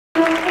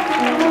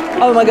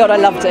Oh my God, I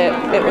loved it.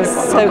 It was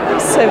so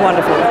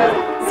wonderful.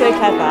 So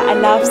clever. I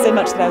laughed so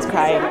much that I was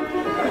crying.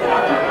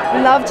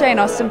 Love Jane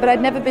Austen, but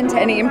I'd never been to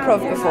any improv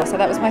before, so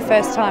that was my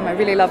first time. I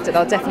really loved it.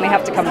 I'll definitely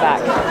have to come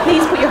back.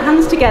 Please put your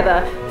hands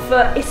together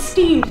for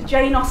esteemed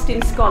Jane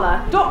Austen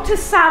scholar, Dr.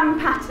 Sam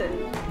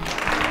Patton.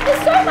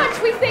 There's so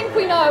much we think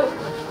we know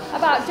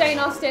about Jane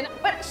Austen,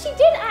 but she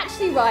did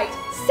actually write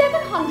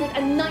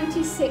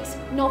 796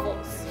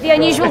 novels. The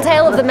Unusual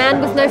Tale of the Man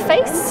with No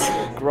Face.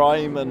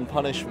 Grime and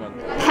Punishment.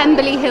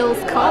 Pemberley Hills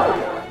Cop.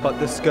 But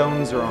the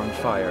scones are on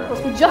fire. Of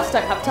course, we just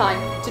don't have time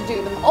to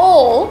do them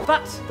all.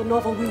 But the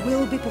novel we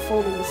will be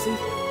performing this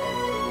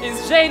evening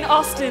is Jane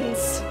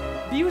Austen's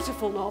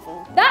beautiful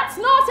novel. That's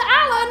not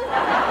Alan!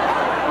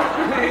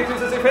 It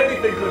is as if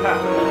anything could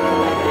happen.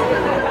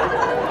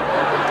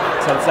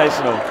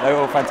 Sensational. They were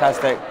all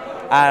fantastic.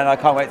 And I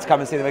can't wait to come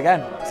and see them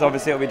again. So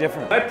obviously it'll be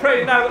different. I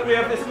pray now that we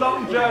have this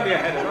long journey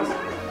ahead of us,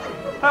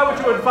 how would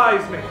you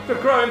advise me to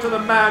grow into the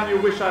man you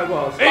wish I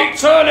was? Eat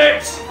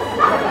turnips!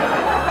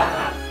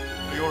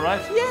 Are you all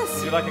right? Yes.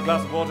 Would you like a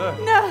glass of water?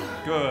 No.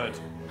 Good.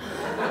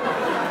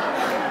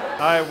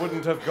 I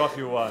wouldn't have got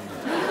you one.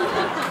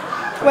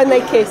 When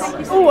they kiss.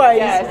 Always.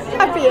 Yes.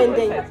 Happy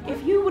ending.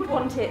 If you would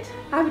want it,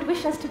 I would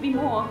wish us to be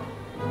more.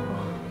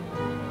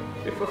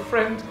 If a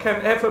friend can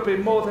ever be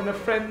more than a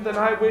friend, then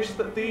I wish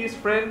that these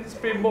friends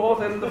be more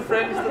than the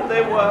friends that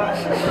they were.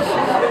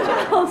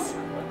 Charles,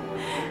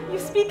 you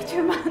speak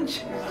too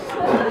much.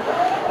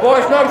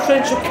 Boys, no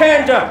sense of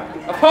candour,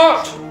 of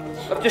heart,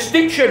 of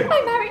distinction.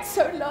 My merit's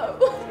so low.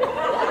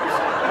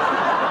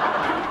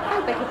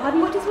 I beg your pardon,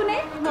 what is your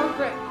name?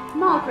 Margaret.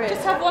 Margaret.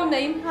 Just have one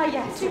name. Ah,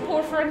 yes. Too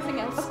poor for anything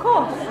else. Of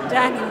course.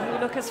 Daniel, you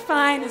look as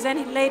fine as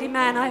any lady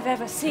man I've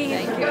ever seen.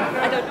 Thank you.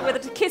 I don't know whether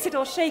to kiss it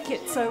or shake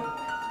it, so...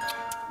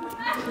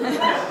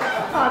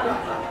 Father,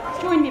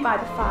 join me by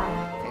the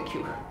fire. Thank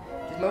you.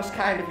 It is most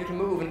kind of you to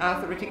move an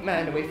arthritic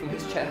man away from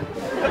his chair.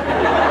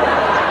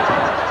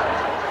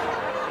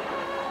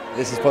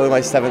 This is probably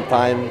my 7th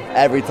time.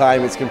 Every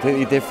time it's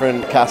completely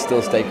different. Cast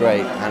still stay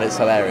great, and it's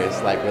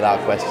hilarious, like without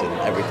question,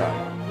 every time.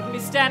 You wouldn't be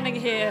standing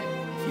here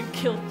if you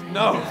killed me.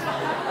 No.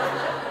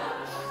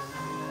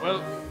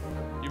 Well,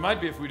 you might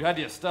be if we'd had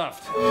you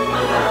stuffed.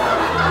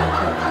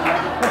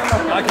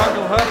 Like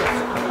Uncle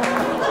Herbert.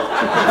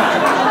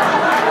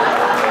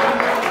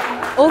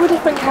 All the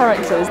different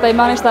characters, they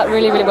managed that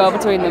really, really well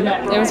between them.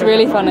 It was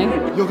really funny.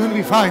 You're going to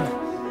be fine.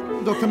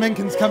 Dr.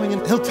 Mencken's coming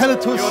and he'll tell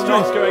it to us straight. You're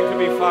not going to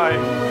be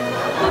fine.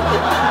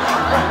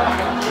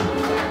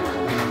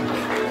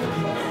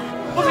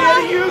 Was he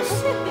any use?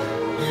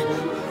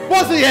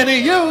 Was he any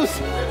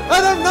use? I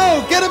don't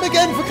know. Get him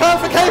again for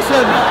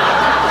clarification.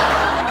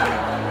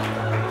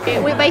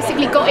 We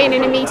basically got in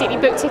and immediately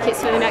booked tickets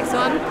for the next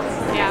one.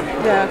 Yeah.